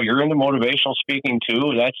 wow, you're into motivational speaking too?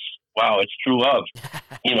 Wow, it's true love.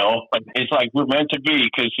 It's like we're meant to be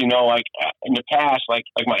because, like in the past, like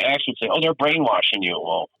my ex would say, oh, they're brainwashing you.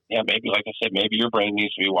 Well, maybe, like I said, maybe your brain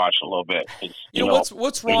needs to be watched a little bit. You know,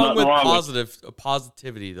 what's wrong with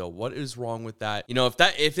positivity though? What is wrong with that? You know,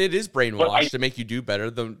 if it is brainwashed to make you do better,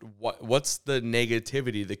 then what's the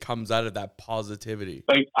negativity that comes out of that positivity?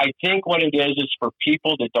 I think what it is for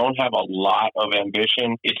people that don't have a lot of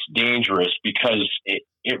ambition, it's dangerous because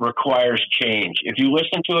it requires change. If you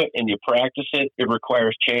listen to it and you practice it, it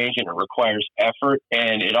requires change and it requires effort.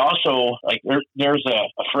 And it also, like, there's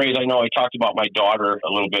a phrase, I know I talked about my daughter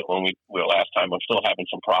a little bit when we last time. I'm still having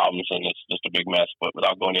some problems and it's just a big mess, but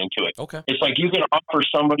without going into it. Okay. It's like you can offer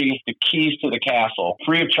somebody the keys to the castle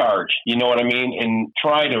free of charge. You know what I mean? And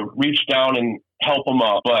try to reach down and help them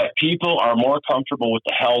up. But people are more comfortable with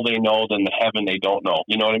the hell they know than the heaven they don't know.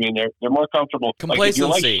 You know what I mean? They're more comfortable. Complacency.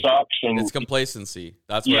 Like, if your life sucks and it's complacency.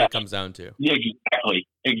 That's what it comes down to. Yeah,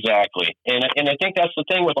 exactly. And I think that's the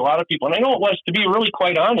thing with a lot of people. And I know it was, to be really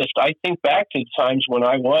quite honest, I think back to times when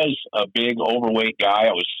I was a big overweight guy.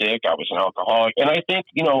 I was sick. I was an alcoholic. And I think,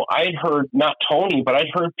 you know, I had heard, not Tony, but I'd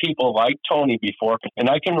heard people like Tony before. And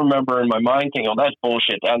I can remember in my mind thinking, oh, that's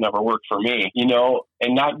bullshit. That never worked for me, you know,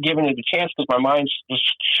 and not giving it a chance because my mind's just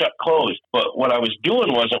shut closed. But what I was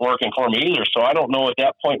doing wasn't working for me either. So I don't know at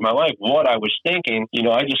that point in my life what I was thinking. You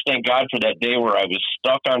know, I just thank God for that day where I was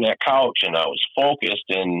stuck on that couch and I was focused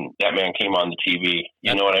and that man came on the TV.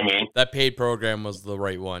 You know what I mean? That paid program was the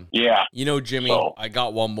right one. Yeah. You know, Jimmy, I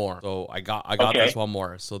got one more. So I got this one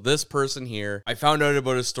more. So this person here, I found out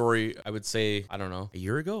about his story, I would say, I don't know, a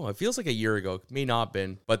year ago? It feels like a year ago. It may not have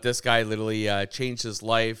been. But this guy literally changed his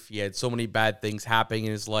life. He had so many bad things happening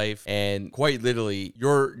in his life. And quite literally,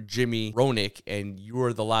 you're Jimmy Roenick, and you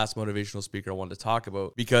are the last motivational speaker I wanted to talk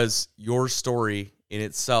about because your story in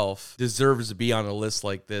itself deserves to be on a list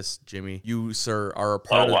like this, Jimmy. You, sir, are a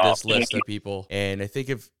part of this list of people. And I think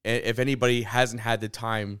if anybody hasn't had the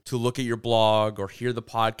time to look at your blog or hear the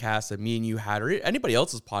podcast that me and you had, or anybody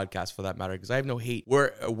else's podcast for that matter, because I have no hate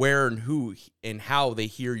where and who and how they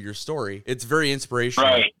hear your story, it's very inspirational.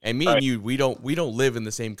 Right. And me and you, we don't live in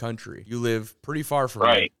the same country. You live pretty far from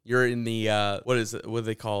me. You're in the what do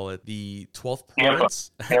they call it? The 12th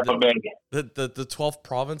province. Tampa Bay. The 12th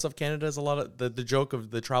province of Canada is a lot of the joke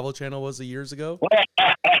of the Travel Channel was years ago.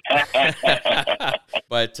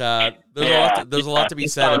 But there's a lot to be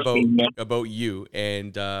said about you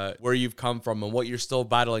and where you've come from and what you're still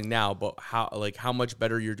battling now, but how much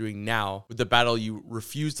better you're doing now with the battle you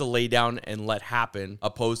refuse to lay down and let happen,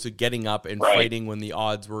 opposed to getting up and fighting when the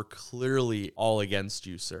odds were clearly all against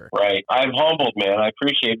you, sir. Right. I'm humbled, man. I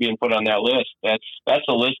appreciate being put on that list. That's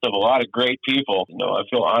a list of a lot of great people. You know, I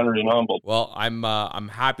feel honored and humbled. Well, I'm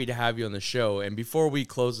happy to have you on the show. And before we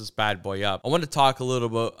close this bad boy up, I want to talk a little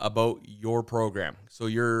bit about your program. So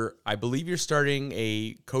I believe you're starting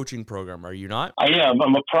a coaching program, are you not? I am.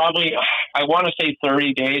 I want to say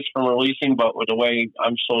 30 days from releasing, but with the way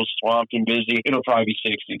I'm so swamped and busy, it'll probably be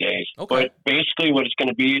 60 days. Okay. But basically what it's going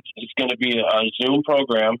to be, it's going to be a Zoom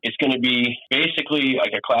program. It's going to be basically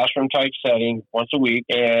like a classroom type setting once a week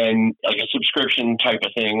and like a subscription type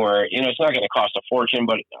of thing where, you know, it's not going to cost a fortune,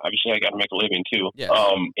 but obviously I got to make a living too. Yes.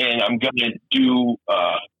 And I'm going to do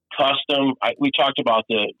custom. We talked about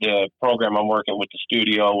the program I'm working with the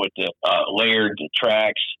studio with the layered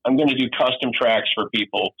tracks. I'm going to do custom tracks for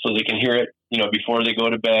people so they can hear it, you know, before they go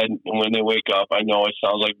to bed and when they wake up. I know it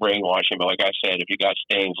sounds like brainwashing, but like I said, if you got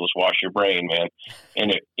stains, let's wash your brain, man.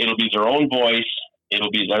 And it'll be their own voice.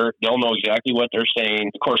 It'll be they'll know exactly what they're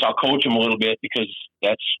saying. Of course, I'll coach them a little bit because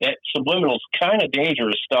that subliminal is kind of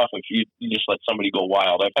dangerous stuff if you just let somebody go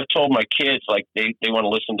wild. I've told my kids, like, they want to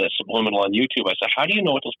listen to subliminal on YouTube. I said, how do you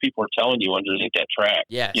know what those people are telling you underneath that track?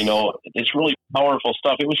 Yes. You know, it's really powerful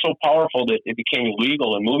stuff. It was so powerful that it became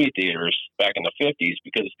illegal in movie theaters back in the 50s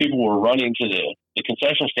because people were running to the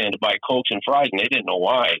concession stand to buy Cokes and fries, and they didn't know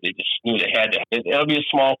why. They just knew they had to. It'll be a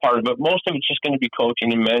small part of it, but most of it's just going to be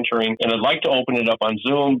coaching and mentoring. And I'd like to open it up on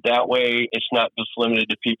Zoom. That way, it's not just limited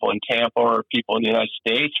to people in Tampa or people in the United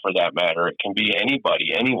States, for that matter. It can be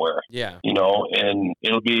anybody, anywhere. Yeah. You know, and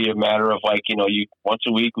it'll be a matter of like, you know, once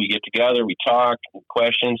a week we get together, we talk,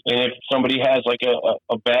 questions, and if somebody has like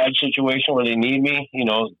a bad situation where they need me, you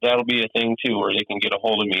know, that'll be a thing too, where they can get a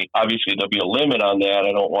hold of me. Obviously, there'll be a limit on that.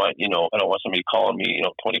 I don't want somebody calling me, you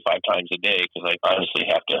know, 25 times a day because I honestly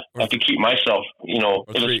have to keep myself, you know,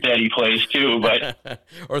 in a steady place too. But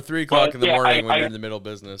or 3 o'clock in the morning when you're in the middle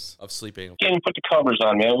business of sleeping. Can't even put the covers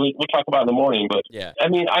on, man. We'll talk about it in the morning, but yeah. I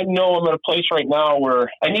mean, I know I'm at a place right now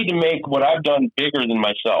where I need to make what I've done bigger than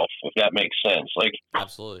myself, if that makes sense. Like,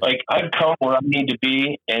 absolutely. Like, I've come where I need to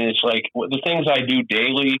be, and it's like the things I do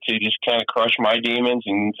daily to just kind of crush my demons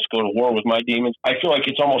and just go to war with my demons. I feel like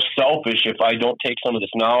it's almost selfish if I don't take some of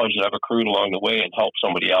this knowledge that I've accrued along the way and help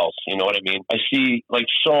somebody else. You know what I mean? I see like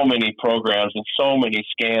so many programs and so many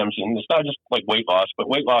scams, and it's not just like weight loss, but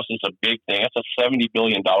weight loss is a big thing. That's a $70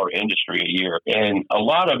 billion industry a year. And a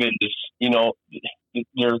lot of it is, you know,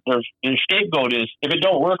 their scapegoat is, if it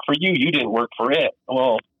don't work for you, you didn't work for it.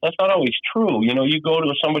 Well, that's not always true. You know, you go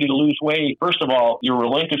to somebody to lose weight. First of all, you're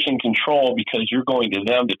relinquishing control because you're going to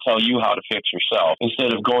them to tell you how to fix yourself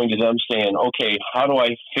instead of going to them saying, okay, how do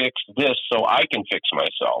I fix this so I can fix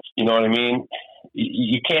myself? You know what I mean?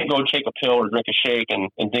 You can't go take a pill or drink a shake and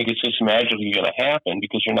think it's just magically going to happen,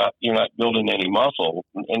 because you're not building any muscle.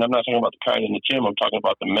 And I'm not talking about the kind in the gym. I'm talking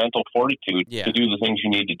about the mental fortitude to do the things you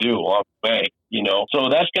need to do along the way. You know, so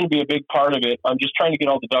that's going to be a big part of it. I'm just trying to get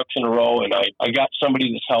all the ducks in a row, and I got somebody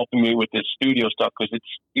that's helping me with this studio stuff, because it's,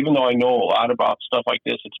 even though I know a lot about stuff like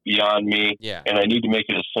this, it's beyond me, and I need to make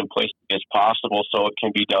it as simplistic as possible so it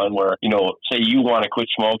can be done where, you know, say you want to quit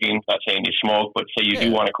smoking, not saying you smoke, but say you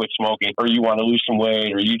do want to quit smoking, or you want to lose some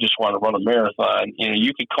weight, or you just want to run a marathon, you know,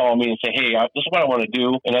 you could call me and say, hey, this is what I want to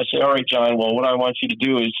do. And I say, all right, John, well, what I want you to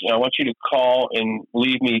do is I want you to call and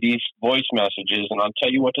leave me these voice messages, and I'll tell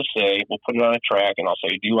you what to say. We'll put it on a track, and I'll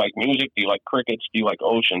say, do you like music? Do you like crickets? Do you like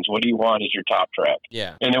oceans? What do you want as your top track?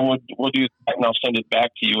 And then we'll do that, and I'll send it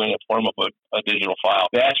back to you in the form of a digital file.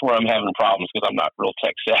 That's where I'm having problems, because I'm not real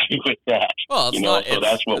tech savvy with that. Well, it's not. So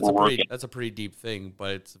that's what we're working. That's a pretty deep thing,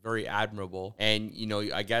 but it's very admirable. And, you know,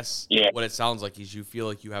 I guess what it sounds like is you feel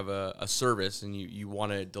like you have a service, and you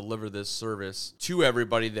want to deliver this service to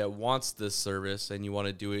everybody that wants this service, and you want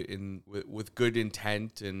to do it with good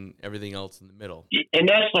intent and everything else in the middle. And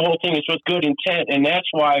that's the whole thing, is with good intent. And that's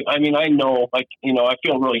why, I mean, I know, like, you know, I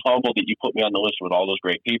feel really humbled that you put me on the list with all those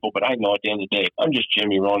great people, but I know at the end of the day, I'm just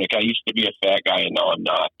Jimmy Roenick. I used to be a fat guy, and now I'm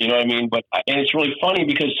not. You know what I mean? And it's really funny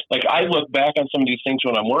because, like, I look back on some of these things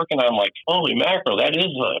when I'm working, I'm like, holy mackerel, that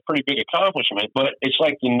is a pretty big accomplishment. But it's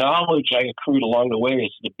like the knowledge I accrued along the way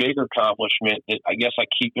is the bigger accomplishment that I guess I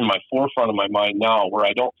keep in my forefront of my mind now, where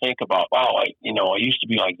I don't think about, wow, I used to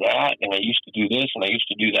be like that, and I used to do this, and I used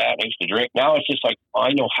to do that, and I used to drink. Now it's just like,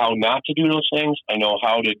 I know how not to do those things. I know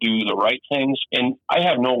how to do the right things. And I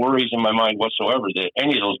have no worries in my mind whatsoever that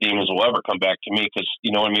any of those demons will ever come back to me, because,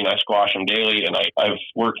 you know what I mean, I squash them daily, and I've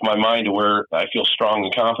worked my mind to where I feel strong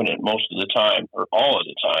and confident most of the time, or all of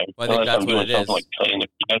the time. Well, I think that's what it is. Like playing the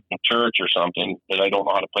piano in church or something that I don't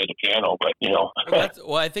know how to play the piano, but, you know.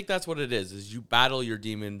 Well, I think that's what it is you battle your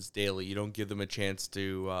demons daily. You don't give them a chance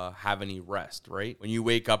to have any rest, right? When you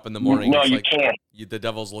wake up in the morning, no, it's you like can't. The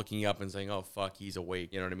devil's looking up and saying, oh, fuck, he's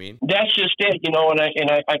awake. You know what I mean? That's just it, you know, and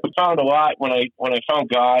I found a lot when I found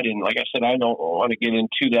God, and like I said, I don't want to get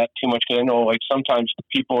into that too much, because I know, like, sometimes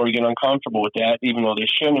people are getting uncomfortable with that, even though they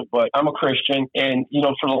shouldn't, but I'm a Christian, and, you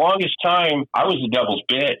know, for the longest time, I was the devil's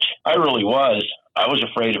bitch. I really was. I was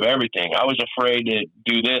afraid of everything. I was afraid to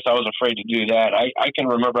do this. I was afraid to do that. I can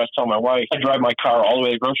remember I was telling my wife, I'd drive my car all the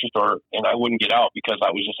way to the grocery store, and I wouldn't get out because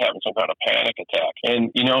I was just having some kind of panic attack.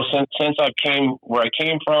 And, you know, since I came where I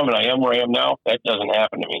came from, and I am where I am now, that doesn't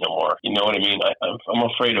happen to me no more. You know what I mean? I'm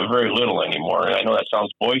afraid of very little anymore. And I know that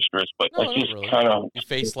sounds boisterous, but that's just really kind of... You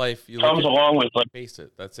face life. You comes along with, like... Face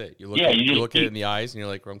it. That's it. You look at it in the eyes, and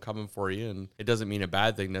you're like, well, I'm coming for you. And it doesn't mean a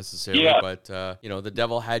bad thing necessarily, but, you know, the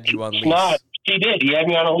devil had you on leash. He did. He had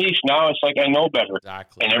me on a leash. Now it's like I know better.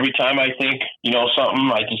 Exactly. And every time I think, you know,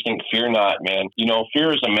 something, I just think, fear not, man. You know,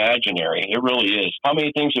 fear is imaginary. It really is. How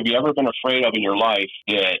many things have you ever been afraid of in your life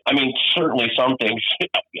that, I mean, certainly some things,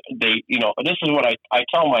 you know, this is what I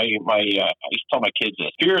tell I used to tell my kids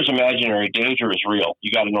this. Fear is imaginary. Danger is real.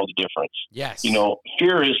 You got to know the difference. Yes. You know,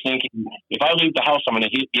 fear is thinking, if I leave the house, I'm going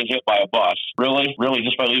to get hit by a bus. Really? Really?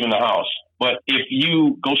 Just by leaving the house? But if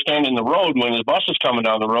you go stand in the road when the bus is coming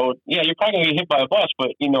down the road, yeah, you're probably going to get hit by a bus.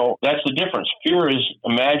 But, you know, that's the difference. Fear is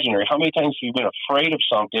imaginary. How many times have you been afraid of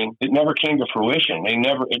something that never came to fruition? It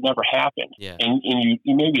never happened. Yeah. And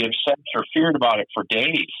you may be obsessed or feared about it for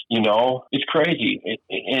days. You know, it's crazy.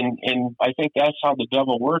 And I think that's how the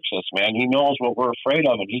devil works us, man. He knows what we're afraid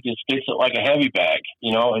of, and he just gets it like a heavy bag,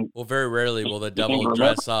 you know. And well, very rarely will the devil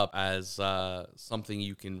dress up as something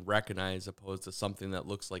you can recognize opposed to something that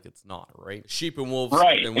looks like it's not, right? right? Sheep and wolves,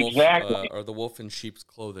 right? And wolf, exactly, or the wolf in sheep's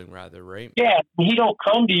clothing, rather, right? Yeah, he don't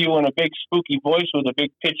come to you in a big spooky voice with a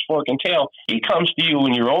big pitchfork and tail. He comes to you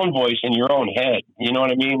in your own voice in your own head. You know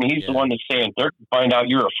what I mean? He's the one that's saying, "They're to find out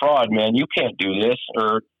you're a fraud, man. You can't do this."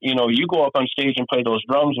 Or, you know, you go up on stage and play those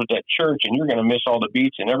drums with that church, and you're going to miss all the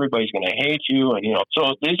beats, and everybody's going to hate you. And, you know,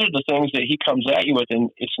 so these are the things that he comes at you with, and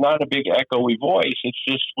it's not a big echoey voice. It's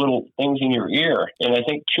just little things in your ear. And I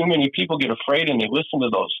think too many people get afraid and they listen to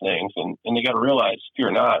those things, and they got to realize,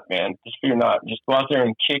 fear not, man. Just fear not. Just go out there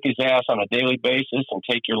and kick his ass on a daily basis and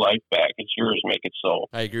take your life back. It's yours. Make it so.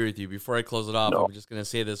 I agree with you. Before I close it off, I'm just going to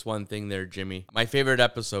say this one thing there, Jimmy. My favorite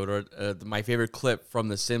episode, or my favorite clip from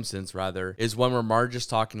The Simpsons, rather, is one where Marge is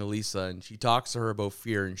talking to Lisa, and she talks to her about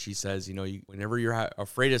fear, and she says, you know, whenever you're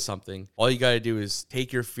afraid of something, all you got to do is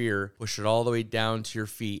take your fear, push it all the way down to your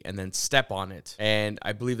feet, and then step on it. And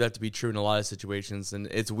I believe that to be true in a lot of situations. And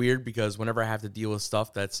it's weird because whenever I have to deal with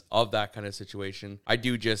stuff that's of that kind of situation, I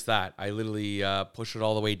do just that. I literally push it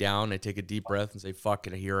all the way down. I take a deep breath and say, fuck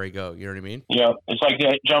it, here I go. You know what I mean? Yeah. It's like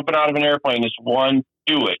jumping out of an airplane. It's one,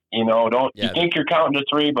 do it. You know, you think you're counting to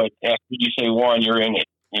three, but after you say one, you're in it.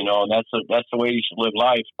 You know, and that's the way you should live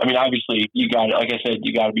life. I mean, obviously, like I said,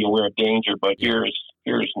 you got to be aware of danger, but fear is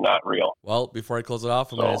not real. Well, before I close it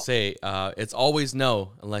off, I'm going to say it's always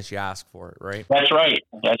no unless you ask for it, right? That's right.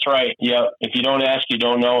 That's right. Yeah. If you don't ask, you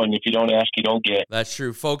don't know. And if you don't ask, you don't get. That's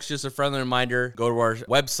true. Folks, just a friendly reminder, go to our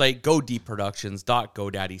website,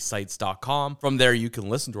 godeepproductions.godaddysite.com. From there, you can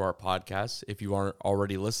listen to our podcast. If you aren't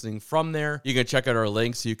already listening from there, you can check out our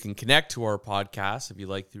links. You can connect to our podcast if you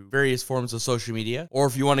like through various forms of social media, or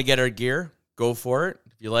if you want to get our gear, go for it.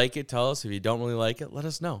 If you like it, tell us. If you don't really like it, let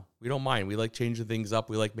us know. We don't mind. We like changing things up.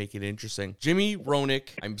 We like making it interesting. Jimmy Roenick,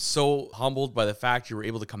 I'm so humbled by the fact you were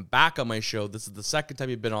able to come back on my show. This is the second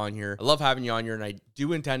time you've been on here. I love having you on here, and I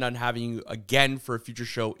do intend on having you again for a future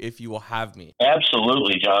show if you will have me.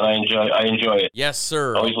 Absolutely, John. I enjoy it. Yes,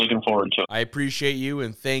 sir. Always looking forward to it. I appreciate you,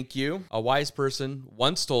 and thank you. A wise person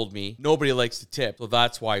once told me, nobody likes to tip, so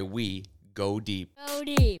that's why we go deep. Go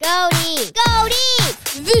deep. Go deep. Go deep.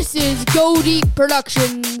 This is Go Deep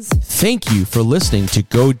Productions. Thank you for listening to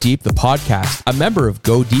Go Deep, the podcast, a member of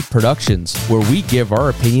Go Deep Productions, where we give our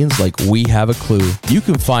opinions like we have a clue. You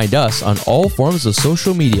can find us on all forms of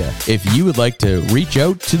social media. If you would like to reach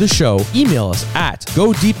out to the show, email us at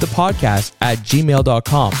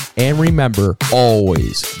godeepthepodcast@gmail.com. And remember,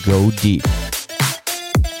 always go deep.